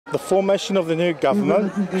The formation of the new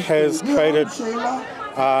government has created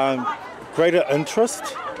greater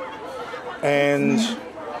interest, and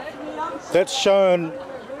that's shown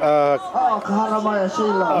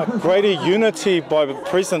greater unity by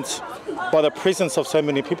the presence of so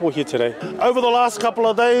many people here today. Over the last couple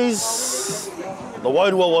of days, the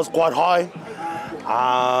waitangi was quite high,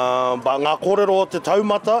 but ngā kōrero o te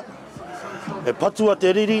taumata, e patua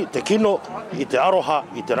te riri, te kino, I te aroha,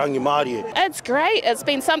 I te rangi Māori. It's great. It's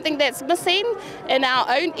been something that's missing in our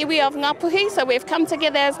own iwi of Ngāpuhi, so we've come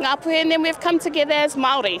together as Ngāpuhi and then we've come together as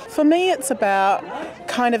Māori. For me, it's about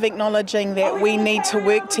kind of acknowledging that we need to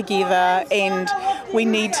work together and we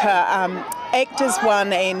need to act as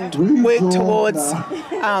one and work towards,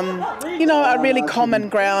 a really common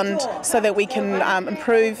ground so that we can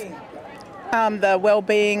improve the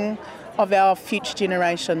well-being of our future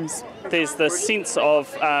generations. There's the sense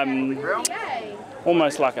of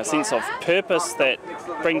almost like a sense of purpose that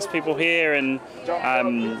brings people here, and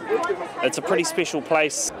it's a pretty special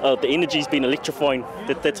place. The energy's been electrifying.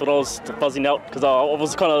 That's what I was buzzing out, because I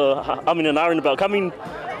was kind of umming and ahhing about coming,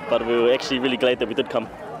 but we were actually really glad that we did come.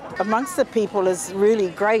 Amongst the people is really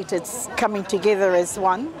great. It's coming together as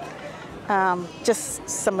one. Just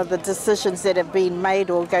some of the decisions that have been made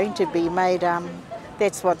or going to be made,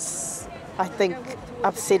 that's what's, I think,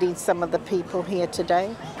 upsetting some of the people here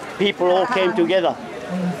today. People all came together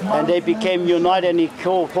and they became united, and he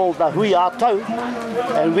called the hui atau,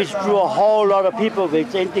 and which drew a whole lot of people,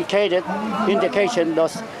 which indication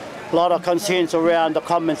there's a lot of concerns around the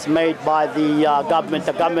comments made by the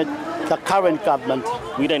current government.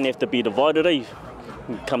 We don't have to be divided, We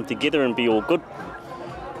come together and be all good.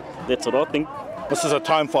 That's what I think. This is a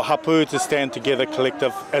time for hapu to stand together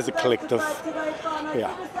as a collective.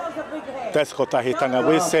 Yeah. That's Kotahitanga.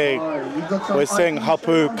 We're saying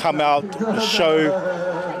hapu come out, show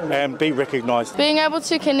and be recognised. Being able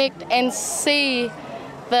to connect and see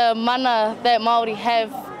the mana that Māori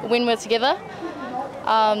have when we're together,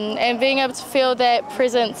 and being able to feel that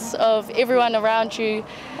presence of everyone around you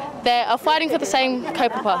that are fighting for the same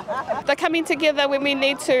kaupapa. They're coming together when we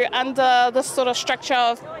need to under this sort of structure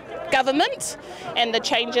of government and the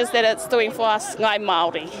changes that it's doing for us ngai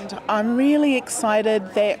Māori. I'm really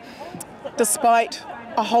excited that despite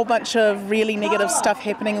a whole bunch of really negative stuff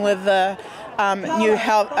happening with the new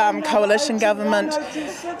coalition government,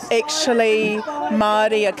 actually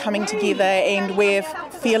Māori are coming together and we're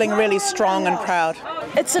feeling really strong and proud.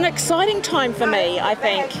 It's an exciting time for me, I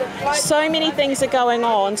think. So many things are going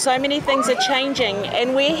on, so many things are changing,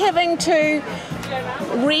 and we're having to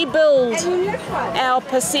rebuild our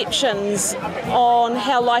perceptions on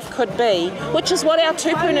how life could be, which is what our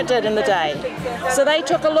tupuna did in the day. So they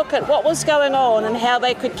took a look at what was going on and how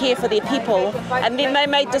they could care for their people, and then they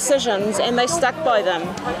made decisions and they stuck by them.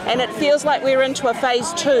 And it feels like we're into a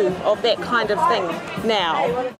phase 2 of that kind of thing now.